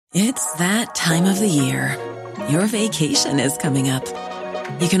It's that time of the year. Your vacation is coming up.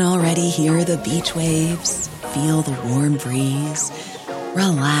 You can already hear the beach waves, feel the warm breeze,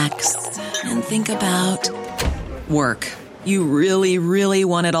 relax, and think about work. You really, really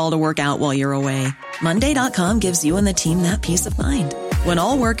want it all to work out while you're away. Monday.com gives you and the team that peace of mind. When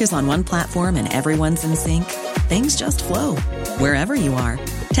all work is on one platform and everyone's in sync, things just flow. Wherever you are,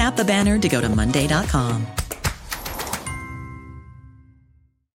 tap the banner to go to Monday.com.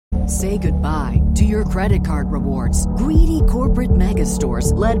 Say goodbye to your credit card rewards. Greedy corporate mega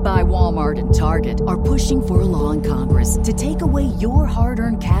stores, led by Walmart and Target, are pushing for a law in Congress to take away your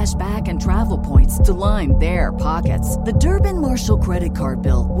hard-earned cash back and travel points to line their pockets. The Durbin-Marshall credit card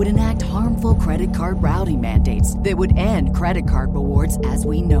bill would enact harmful credit card routing mandates that would end credit card rewards as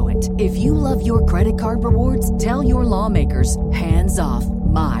we know it. If you love your credit card rewards, tell your lawmakers, hands off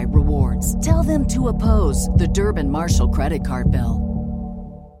my rewards. Tell them to oppose the Durbin-Marshall credit card bill.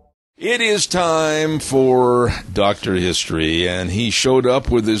 It is time for Dr. History, and he showed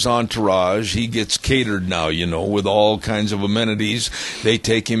up with his entourage. He gets catered now, with all kinds of amenities. They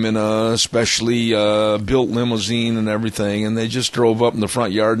take him in a specially built limousine and everything, and they just drove up in the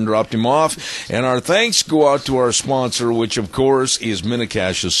front yard and dropped him off. And our thanks go out to our sponsor, which, of course, is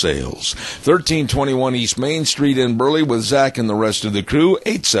Minnecasia Sales. 1321 East Main Street in Burley with Zach and the rest of the crew,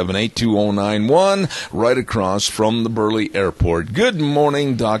 878-2091, right across from the Burley Airport. Good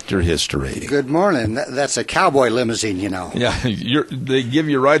morning, Dr. History. Good morning. That's a cowboy limousine, Yeah, they give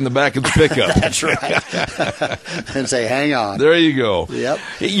you a ride in the back of the pickup. That's right. And say, hang on. There you go. Yep.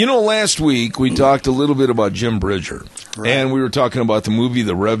 Last week we talked a little bit about Jim Bridger. Right. And we were talking about the movie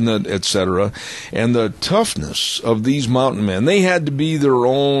The Revenant, etc., and the toughness of these mountain men. They had to be their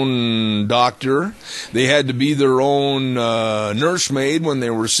own doctor. They had to be their own nursemaid when they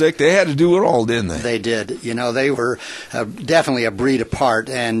were sick. They had to do it all, didn't they? They did. They were definitely a breed apart.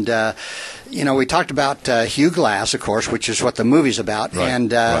 And, we talked about Hugh Glass, of course, which is what the movie's about. Right.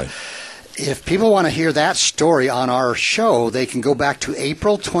 And right. If people want to hear that story on our show, they can go back to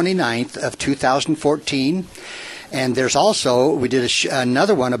April 29th of 2014. And there's also, we did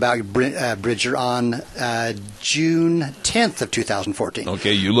another one about Bridger on June 10th of 2014.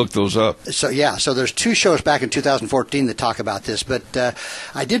 Okay, you looked those up. So there's two shows back in 2014 that talk about this. But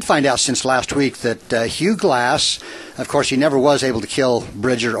I did find out since last week that Hugh Glass, of course, he never was able to kill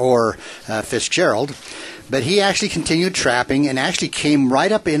Bridger or Fitzgerald. But he actually continued trapping and actually came right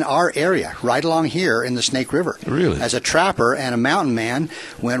up in our area, right along here in the Snake River. Really? As a trapper and a mountain man,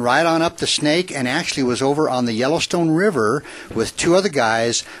 went right on up the Snake and actually was over on the Yellowstone River with two other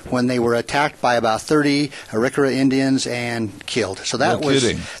guys when they were attacked by about 30 Arikara Indians and killed. So that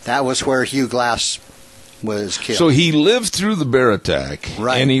was where Hugh Glass was killed. So he lived through the bear attack,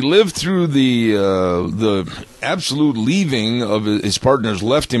 right? And he lived through the absolute leaving of his partners,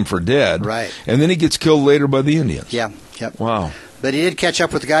 left him for dead, right? And then he gets killed later by the Indians. Yeah, yep. Wow. But he did catch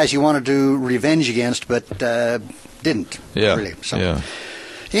up with the guys he wanted to revenge against, but didn't. Yeah. Really. So. Yeah.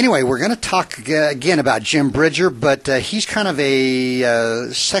 Anyway, we're going to talk again about Jim Bridger, but he's kind of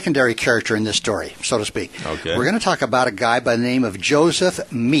a secondary character in this story, so to speak. Okay. We're going to talk about a guy by the name of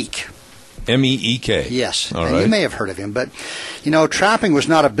Joseph Meek. M-E-E-K. Yes. All and right. You may have heard of him, but, trapping was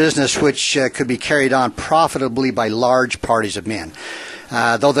not a business which could be carried on profitably by large parties of men.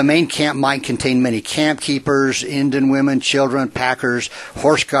 Though the main camp might contain many camp keepers, Indian women, children, packers,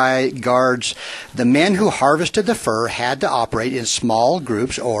 horse guards, the men who harvested the fur had to operate in small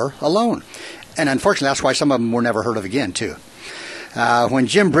groups or alone. And unfortunately, that's why some of them were never heard of again, too. When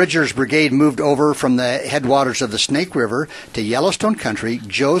Jim Bridger's brigade moved over from the headwaters of the Snake River to Yellowstone Country,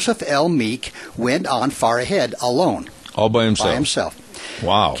 Joseph L. Meek went on far ahead alone. All by himself? By himself.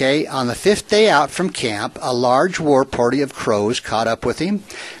 Wow. Okay, on the fifth day out from camp, a large war party of Crows caught up with him.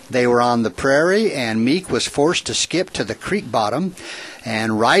 They were on the prairie, and Meek was forced to skip to the creek bottom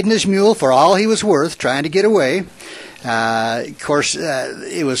and riding his mule for all he was worth, trying to get away. Of course,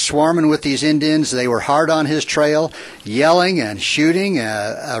 it was swarming with these Indians. They were hard on his trail, yelling and shooting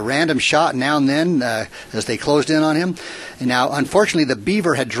a random shot now and then as they closed in on him. And now, unfortunately, the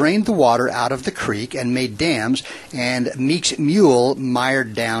beaver had drained the water out of the creek and made dams, and Meek's mule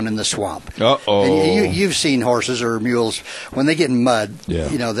mired down in the swamp. Uh-oh. And you've seen horses or mules, when they get in mud,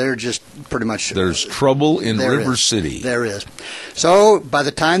 yeah. They're just pretty much... There's trouble in River City. There is. So, by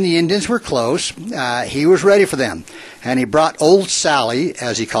the time the Indians were close, he was ready for them. And he brought Old Sally,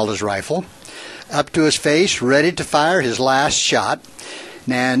 as he called his rifle, up to his face, ready to fire his last shot.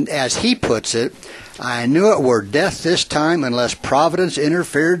 And as he puts it, I knew it were death this time unless Providence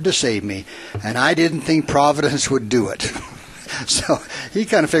interfered to save me. And I didn't think Providence would do it. So he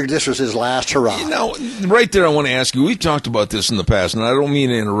kind of figured this was his last hurrah. Now, right there, I want to ask you, we've talked about this in the past, and I don't mean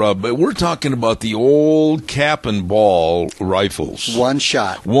to interrupt, but we're talking about the old cap and ball rifles. One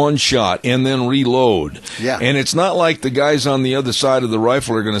shot, and then reload. Yeah. And it's not like the guys on the other side of the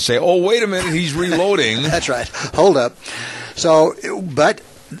rifle are going to say, oh, wait a minute, he's reloading. That's right. Hold up. So, but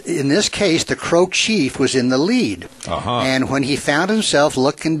in this case, the Crow chief was in the lead. And when he found himself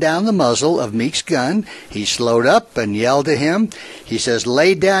looking down the muzzle of Meek's gun, he slowed up and yelled to him. He says,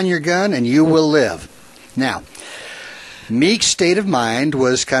 lay down your gun and you will live. Now, Meek's state of mind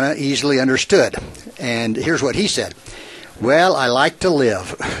was kind of easily understood. And here's what he said. Well, I like to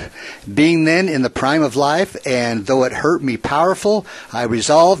live. Being then in the prime of life, and though it hurt me powerful, I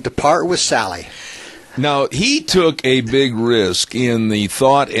resolved to part with Sally. Now, he took a big risk in the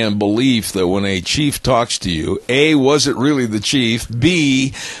thought and belief that when a chief talks to you, A, was it really the chief?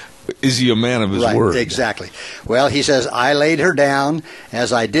 B, is he a man of his word? Exactly. Well, he says, I laid her down.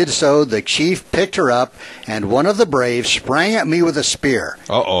 As I did so, the chief picked her up, and one of the braves sprang at me with a spear.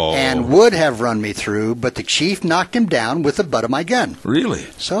 And would have run me through, but the chief knocked him down with the butt of my gun. Really?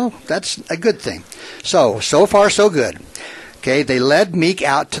 So that's a good thing. So far, so good. Okay, they led Meek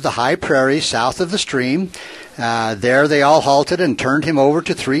out to the high prairie south of the stream. There they all halted and turned him over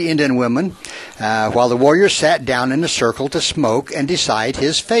to 3 Indian women, while the warriors sat down in a circle to smoke and decide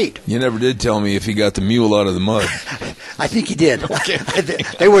his fate. You never did tell me if he got the mule out of the mud. I think he did. Okay.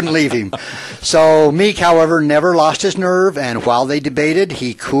 They wouldn't leave him. So Meek, however, never lost his nerve, and while they debated,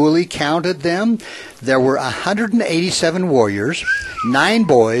 he coolly counted them. There were 187 warriors, 9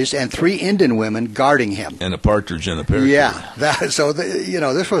 boys, and 3 Indian women guarding him. And a partridge in a pear tree. Yeah.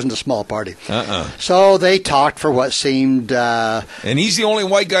 This wasn't a small party. So they talked for what seemed... and he's the only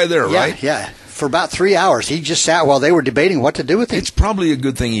white guy there, right? Yeah. For about 3 hours. He just sat while they were debating what to do with him. It's probably a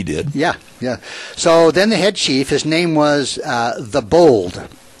good thing he did. Yeah. So then the head chief, his name was the Bold.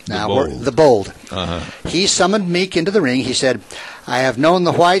 The Bold. He summoned Meek into the ring. He said, I have known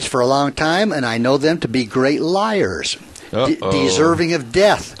the whites for a long time, and I know them to be great liars, deserving of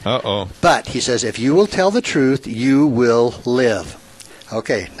death. But, he says, if you will tell the truth, you will live.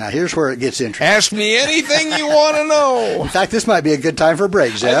 Okay, now here's where it gets interesting. Ask me anything you want to know. In fact, this might be a good time for a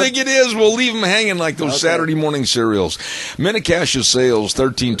break, Zeb. I think it is. We'll leave them hanging like those Saturday morning cereals. Minnecasia Sales,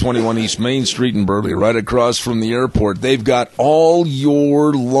 1321 East Main Street in Burley, right across from the airport. They've got all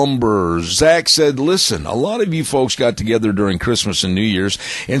your lumber. Zach said, listen, a lot of you folks got together during Christmas and New Year's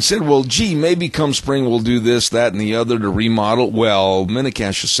and said, well, gee, maybe come spring we'll do this, that, and the other to remodel. Well,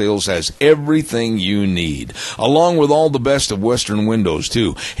 Minnecasia Sales has everything you need, along with all the best of Western windows,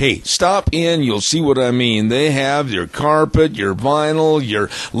 too. Hey, stop in. You'll see what I mean. They have your carpet, your vinyl, your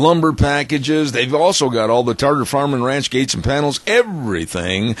lumber packages. They've also got all the Tartar Farm and Ranch gates and panels,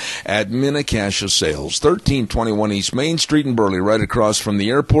 everything at Minnecasia Sales. 1321 East Main Street in Burley, right across from the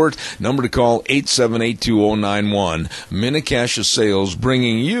airport. Number to call, 878-2091. Minnecasia Sales,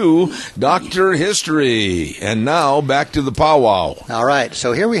 bringing you Dr. History. And now, back to the powwow. All right.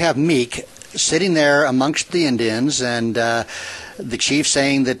 So here we have Meek sitting there amongst the Indians, and the chief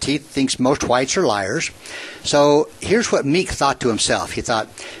saying that he thinks most whites are liars. So here's what Meek thought to himself. He thought,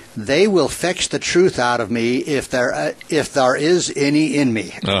 they will fetch the truth out of me if there is any in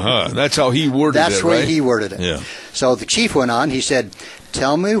me. That's how he worded it, right? That's the way he worded it. Yeah. So the chief went on. He said,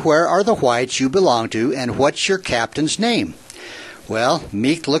 tell me where are the whites you belong to, and what's your captain's name? Well,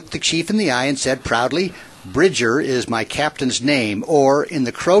 Meek looked the chief in the eye and said proudly, Bridger is my captain's name, or in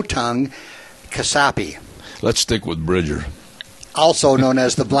the Crow tongue, Kasapi. Let's stick with Bridger. Also known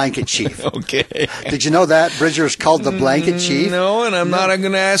as the Blanket Chief. Okay. Did you know that? Bridger is called the Blanket Chief? No, and I'm not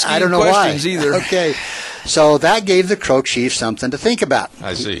going to ask you questions either. Okay. So that gave the Crow Chief something to think about.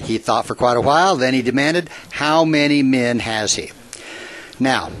 I see. He thought for quite a while. Then he demanded, how many men has he?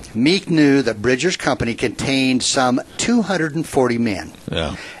 Now, Meek knew that Bridger's company contained some 240 men.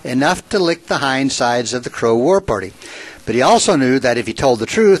 Yeah. Enough to lick the hind sides of the Crow war party. But he also knew that if he told the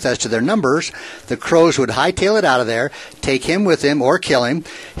truth as to their numbers, the Crows would hightail it out of there, take him with him, or kill him.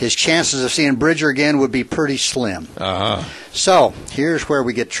 His chances of seeing Bridger again would be pretty slim. So, here's where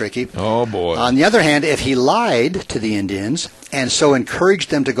we get tricky. Oh, boy. On the other hand, if he lied to the Indians and so encouraged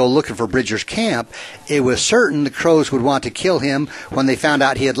them to go looking for Bridger's camp, it was certain the Crows would want to kill him when they found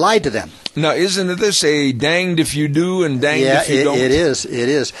out he had lied to them. Now, isn't this a danged if you do and danged if you don't? Yeah, it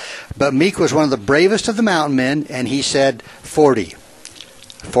is. But Meek was one of the bravest of the mountain men, and he said 40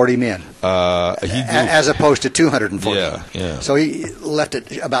 men. As opposed to 240. Yeah. So he left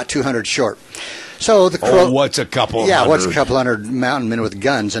it about 200 short. So the Crow... what's a couple hundred? Yeah, what's a couple hundred mountain men with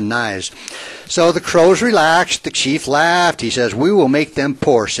guns and knives? So the Crows relaxed. The chief laughed. He says, we will make them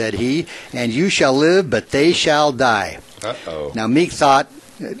poor, said he, and you shall live, but they shall die. Uh-oh. Now, Meek thought,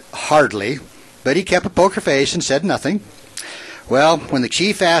 hardly, but he kept a poker face and said nothing. Well, when the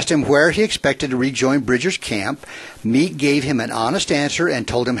chief asked him where he expected to rejoin Bridger's camp, Meek gave him an honest answer and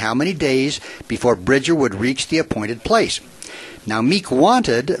told him how many days before Bridger would reach the appointed place. Now, Meek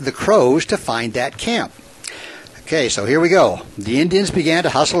wanted the Crows to find that camp. Okay, so here we go. The Indians began to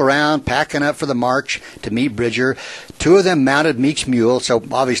hustle around, packing up for the march to meet Bridger. Two of them mounted Meek's mule, so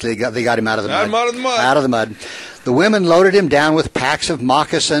obviously they got him out of the mud. Out of the mud. The women loaded him down with packs of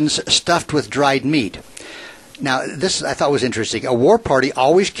moccasins stuffed with dried meat. Now, this I thought was interesting. A war party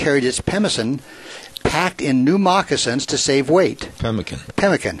always carried its pemmican packed in new moccasins to save weight.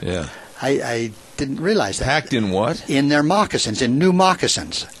 Pemmican. Yeah. I didn't realize that. Packed in what? In their moccasins, in new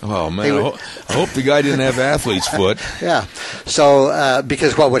moccasins. Oh, man. I hope the guy didn't have athlete's foot. Yeah. So,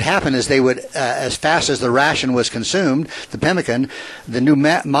 because what would happen is they would, as fast as the ration was consumed, the pemmican, the new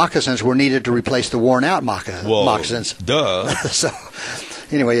moccasins were needed to replace the worn-out moccasins. Duh. So,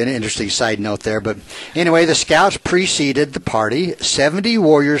 anyway, an interesting side note there. But anyway, the scouts preceded the party. 70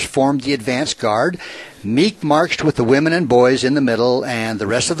 warriors formed the advance guard. Meek marched with the women and boys in the middle, and the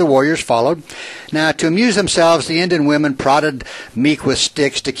rest of the warriors followed. Now, to amuse themselves, the Indian women prodded Meek with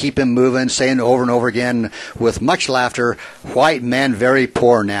sticks to keep him moving, saying over and over again with much laughter, "White men very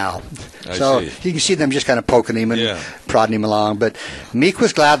poor now." So you can see them just kind of poking him and prodding him along. But Meek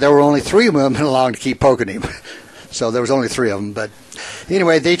was glad there were only 3 women along to keep poking him. So there was only 3 of them. But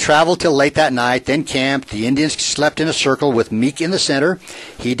anyway, they traveled till late that night, then camped. The Indians slept in a circle with Meek in the center.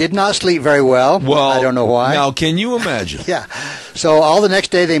 He did not sleep very well. I don't know why. Now, can you imagine? Yeah. So all the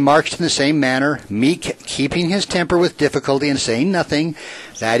next day they marched in the same manner, Meek keeping his temper with difficulty and saying nothing.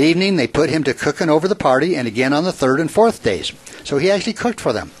 That evening they put him to cooking over the party, and again on the 3rd and 4th days. So he actually cooked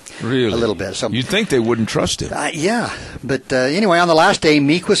for them. Really? A little bit. So you'd think they wouldn't trust him. Yeah. But anyway, on the last day,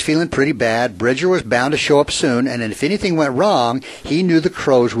 Meek was feeling pretty bad. Bridger was bound to show up soon, and if anything went wrong, he knew the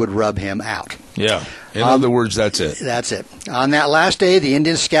Crows would rub him out. Yeah. In other words, that's it. That's it. On that last day, the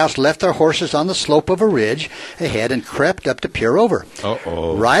Indian scouts left their horses on the slope of a ridge ahead and crept up to peer over.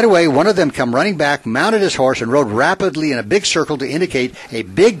 Uh-oh. Right away, one of them come running back, mounted his horse, and rode rapidly in a big circle to indicate a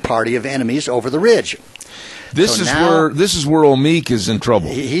big party of enemies over the ridge. This is where old Meek is in trouble.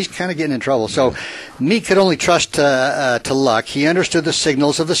 He's kind of getting in trouble. So Meek could only trust to luck. He understood the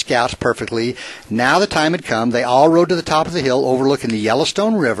signals of the scouts perfectly. Now the time had come. They all rode to the top of the hill overlooking the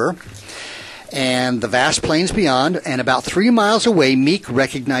Yellowstone River and the vast plains beyond. And about 3 miles away, Meek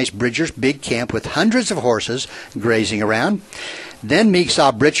recognized Bridger's big camp with hundreds of horses grazing around. Then Meek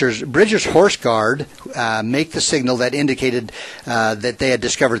saw Bridger's horse guard make the signal that indicated that they had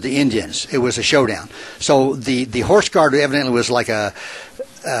discovered the Indians. It was a showdown. So the horse guard evidently was like a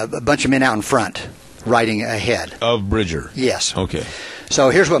bunch of men out in front, riding ahead. Of Bridger? Yes. Okay. So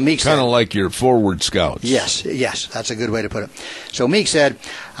here's what Meek said. Kind of like your forward scouts. Yes, that's a good way to put it. So Meek said,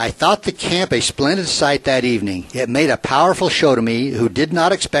 "I thought the camp a splendid sight that evening. It made a powerful show to me, who did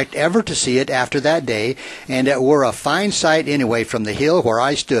not expect ever to see it after that day, and it were a fine sight anyway from the hill where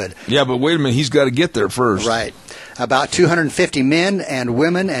I stood." Yeah, but wait a minute, he's got to get there first. Right. About 250 men and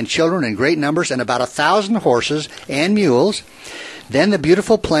women and children in great numbers, and about 1,000 horses and mules. Then the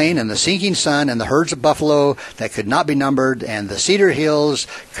beautiful plain and the sinking sun and the herds of buffalo that could not be numbered and the cedar hills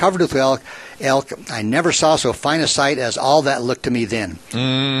covered with elk. I never saw so fine a sight as all that looked to me then.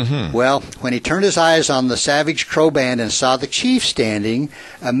 Mm-hmm. Well, when he turned his eyes on the savage Crow band and saw the chief standing,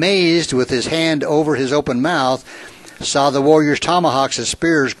 amazed with his hand over his open mouth, saw the warriors' tomahawks and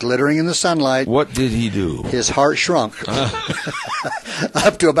spears glittering in the sunlight. What did he do? His heart shrunk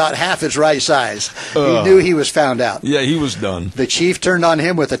up to about half its right size. He knew he was found out. Yeah, he was done. The chief turned on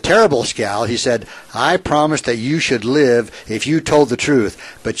him with a terrible scowl. He said, "I promised that you should live if you told the truth,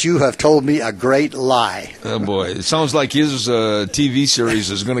 but you have told me a great lie." Oh, boy. It sounds like his TV series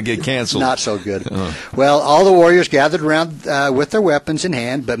is going to get canceled. Not so good. Well, all the warriors gathered around with their weapons in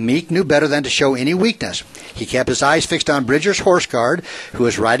hand, but Meek knew better than to show any weakness. He kept his eyes fixed on Bridger's horse guard, who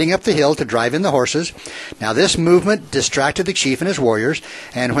was riding up the hill to drive in the horses. Now, this movement distracted the chief and his warriors,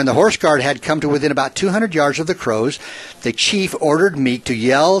 and when the horse guard had come to within about 200 yards of the Crows, the chief ordered Meek to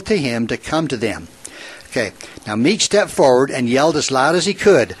yell to him to come to them. Okay, now Meek stepped forward and yelled as loud as he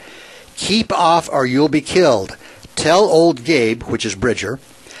could, "Keep off or you'll be killed. Tell old Gabe," which is Bridger,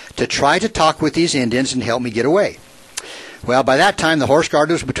 "to try to talk with these Indians and help me get away." Well, by that time, the horse guard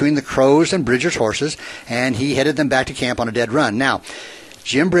was between the Crows and Bridger's horses, and he headed them back to camp on a dead run. Now,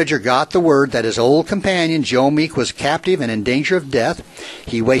 Jim Bridger got the word that his old companion, Joe Meek, was captive and in danger of death.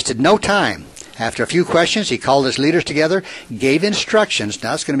 He wasted no time. After a few questions, he called his leaders together, gave instructions.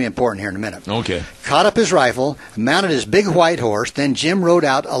 Now, that's going to be important here in a minute. Okay. Caught up his rifle, mounted his big white horse. Then Jim rode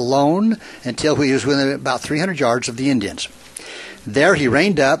out alone until he was within about 300 yards of the Indians. There he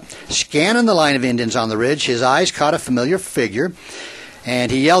reined up, scanning the line of Indians on the ridge. His eyes caught a familiar figure,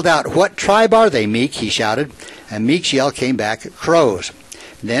 and he yelled out, "What tribe are they, Meek?" he shouted. And Meek's yell came back, "Crows."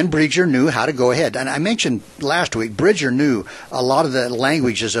 Then Bridger knew how to go ahead. And I mentioned last week, Bridger knew a lot of the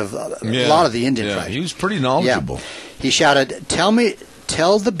languages of a lot of the Indian tribes. He was pretty knowledgeable. Yeah. He shouted,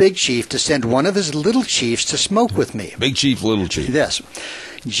 Tell the big chief to send one of his little chiefs to smoke with me." Big chief, little chief. Yes.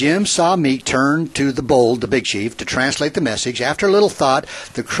 Jim saw Meek turn to the bold, the big chief, to translate the message. After a little thought,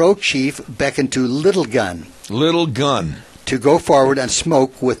 the Crow chief beckoned to Little Gun. Little Gun. To go forward and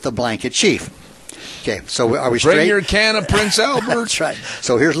smoke with the blanket chief. Okay, so are we straight? Bring your can of Prince Albert. That's right.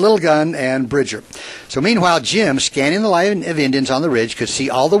 So here's Little Gun and Bridger. So meanwhile, Jim, scanning the line of Indians on the ridge, could see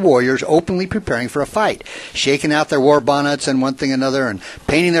all the warriors openly preparing for a fight, shaking out their war bonnets and one thing another, and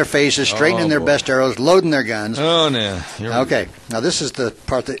painting their faces, straightening their best arrows, loading their guns. Oh, no. Okay, now this is the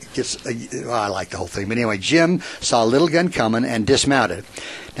part that gets, I like the whole thing. But anyway, Jim saw Little Gun coming and dismounted.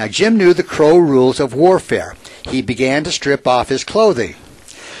 Now, Jim knew the Crow rules of warfare. He began to strip off his clothing.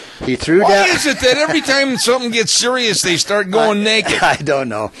 He threw down. Why is it that every time something gets serious, they start going naked? I don't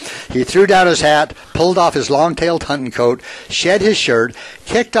know. He threw down his hat, pulled off his long-tailed hunting coat, shed his shirt,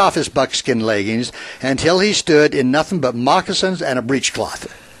 kicked off his buckskin leggings, until he stood in nothing but moccasins and a breechcloth.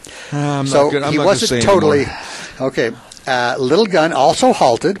 He wasn't totally okay. Little Gun also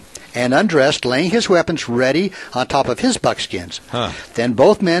halted and undressed, laying his weapons ready on top of his buckskins. Then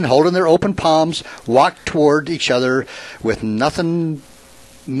both men, holding their open palms, walked toward each other with nothing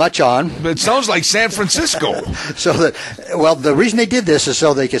much on. But it sounds like San Francisco. The reason they did this is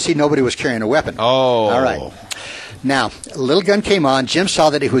so they could see nobody was carrying a weapon. Oh. All right. Now, Little Gun came on. Jim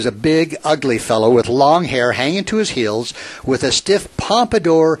saw that he was a big, ugly fellow with long hair hanging to his heels, with a stiff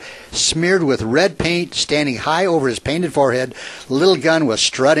pompadour smeared with red paint standing high over his painted forehead. Little Gun was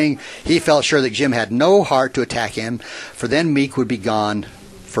strutting. He felt sure that Jim had no heart to attack him, for then Meek would be gone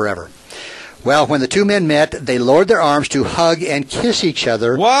forever. Well, when the two men met, they lowered their arms to hug and kiss each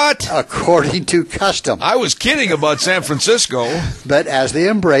other. What? According to custom. I was kidding about San Francisco. But as they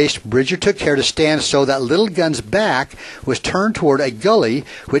embraced, Bridger took care to stand so that Little Gun's back was turned toward a gully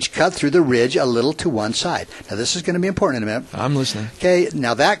which cut through the ridge a little to one side. Now, this is going to be important in a minute. I'm listening. Okay,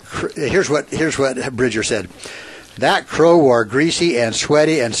 now here's what Bridger said. That Crow wore greasy and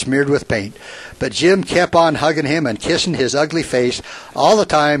sweaty and smeared with paint. But Jim kept on hugging him and kissing his ugly face, all the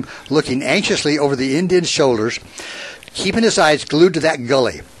time looking anxiously over the Indian's shoulders, keeping his eyes glued to that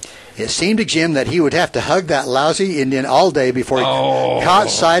gully. It seemed to Jim that he would have to hug that lousy Indian all day before he caught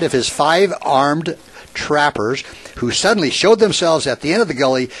sight of his 5 armed trappers, who suddenly showed themselves at the end of the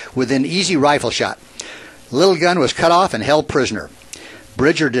gully within easy rifle shot. Little Gun was cut off and held prisoner.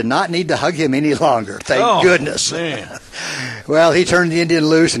 Bridger did not need to hug him any longer. Thank goodness. Man. Well, he turned the Indian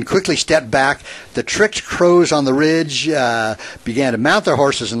loose and quickly stepped back. The tricked Crows on the ridge began to mount their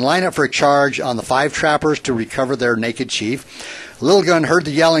horses and line up for a charge on the 5 trappers to recover their naked chief. Little Gun heard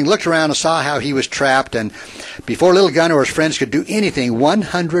the yelling, looked around and saw how he was trapped, and before Little Gun or his friends could do anything,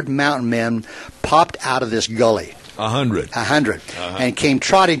 100 mountain men popped out of this gully. 100. And came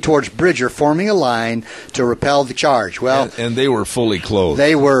trotting towards Bridger, forming a line to repel the charge. Well, and they were fully clothed.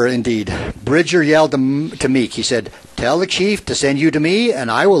 They were indeed. Bridger yelled to Meek. He said, "Tell the chief to send you to me,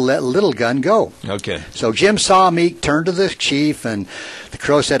 and I will let Little Gun go." Okay. So Jim saw Meek, turned to the chief, and the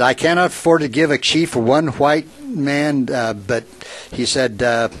Crow said, "I cannot afford to give a chief one white man," but he said,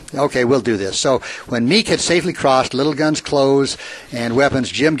 "Okay, we'll do this." So when Meek had safely crossed Little Gun's clothes and weapons,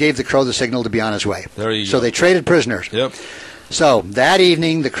 Jim gave the Crow the signal to be on his way. There you go. So they traded prisoners. Yep. So that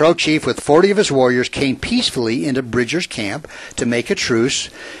evening, the Crow chief with 40 of his warriors came peacefully into Bridger's camp to make a truce,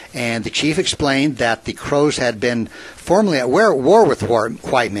 and the chief explained that the Crows had been formerly at war with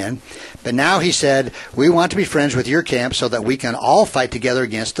white men, but now he said, "We want to be friends with your camp so that we can all fight together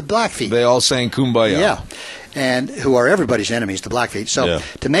against the Blackfeet." They all sang Kumbaya. Yeah, and who are everybody's enemies, the Blackfeet. So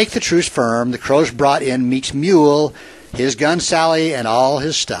to make the truce firm, the Crows brought in Meek's mule, his gun Sally, and all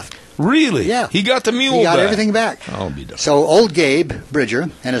his stuff. Really? Yeah. He got the mule back. He got everything back. I'll be done. So old Gabe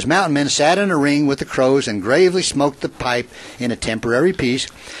Bridger and his mountain men sat in a ring with the Crows and gravely smoked the pipe in a temporary peace.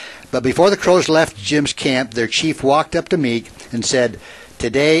 But before the Crows left Jim's camp, their chief walked up to Meek and said,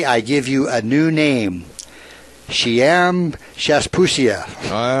 "Today I give you a new name, Shiam Shaspusia.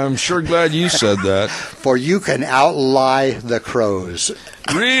 I'm sure glad you said that. For you can outlie the Crows."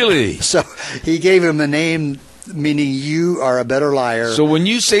 Really? So he gave him a name meaning you are a better liar. So when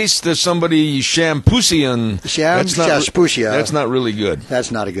you say to somebody Shampusian, that's not really good.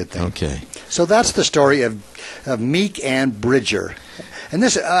 That's not a good thing. Okay. So that's the story of Meek and Bridger. And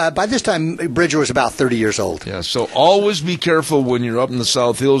this, by this time, Bridger was about 30 years old. Yeah, so always be careful when you're up in the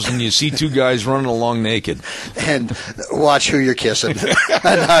South Hills and you see two guys running along naked. And watch who you're kissing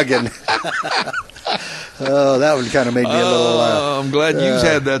and hugging. Oh, that one kind of made me a little... I'm glad you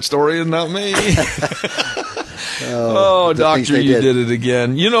had that story and not me. Doctor, you did it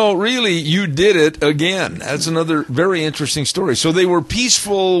again. You know, really, you did it again. That's another very interesting story. So they were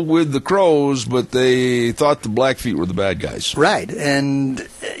peaceful with the Crows, but they thought the Blackfeet were the bad guys. Right. And,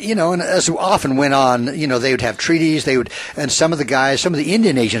 you know, and as often went on, you know, they would have treaties. And some of the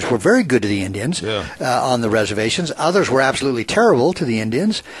Indian agents were very good to the Indians on the reservations. Others were absolutely terrible to the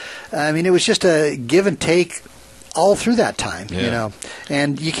Indians. I mean, it was just a give and take all through that time, you know.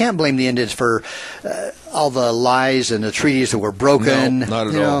 And you can't blame the Indians for all the lies and the treaties that were broken. No, not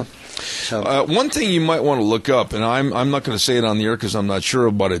at all. So. One thing you might want to look up, and I'm not going to say it on the air because I'm not sure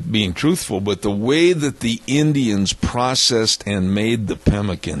about it being truthful, but the way that the Indians processed and made the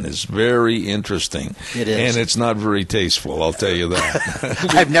pemmican is very interesting. It is. And it's not very tasteful, I'll tell you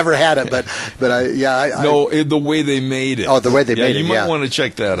that. I've never had it, but the way they made it. Oh, the way they made it, You might want to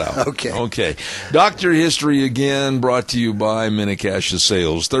check that out. Okay. Dr. History again, brought to you by Mini-Cash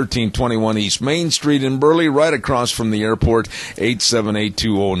Sales, 1321 East Main Street in Burley, right across from the airport,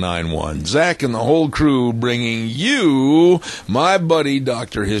 878-2091. Zach and the whole crew bringing you my buddy,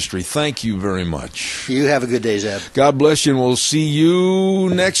 Dr. History. Thank you very much. You have a good day, Zeb. God bless you, and we'll see you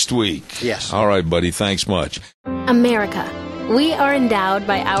next week. Yes. All right, buddy. Thanks much. America. We are endowed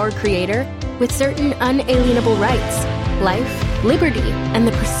by our Creator with certain unalienable rights: life, liberty, and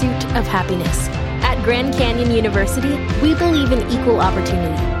the pursuit of happiness. At Grand Canyon University, we believe in equal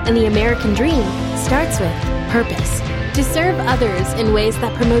opportunity, and the American dream starts with purpose. To serve others in ways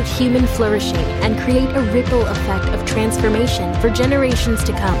that promote human flourishing and create a ripple effect of transformation for generations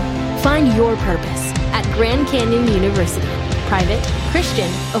to come. Find your purpose at Grand Canyon University. Private, Christian,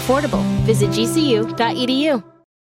 affordable. Visit gcu.edu.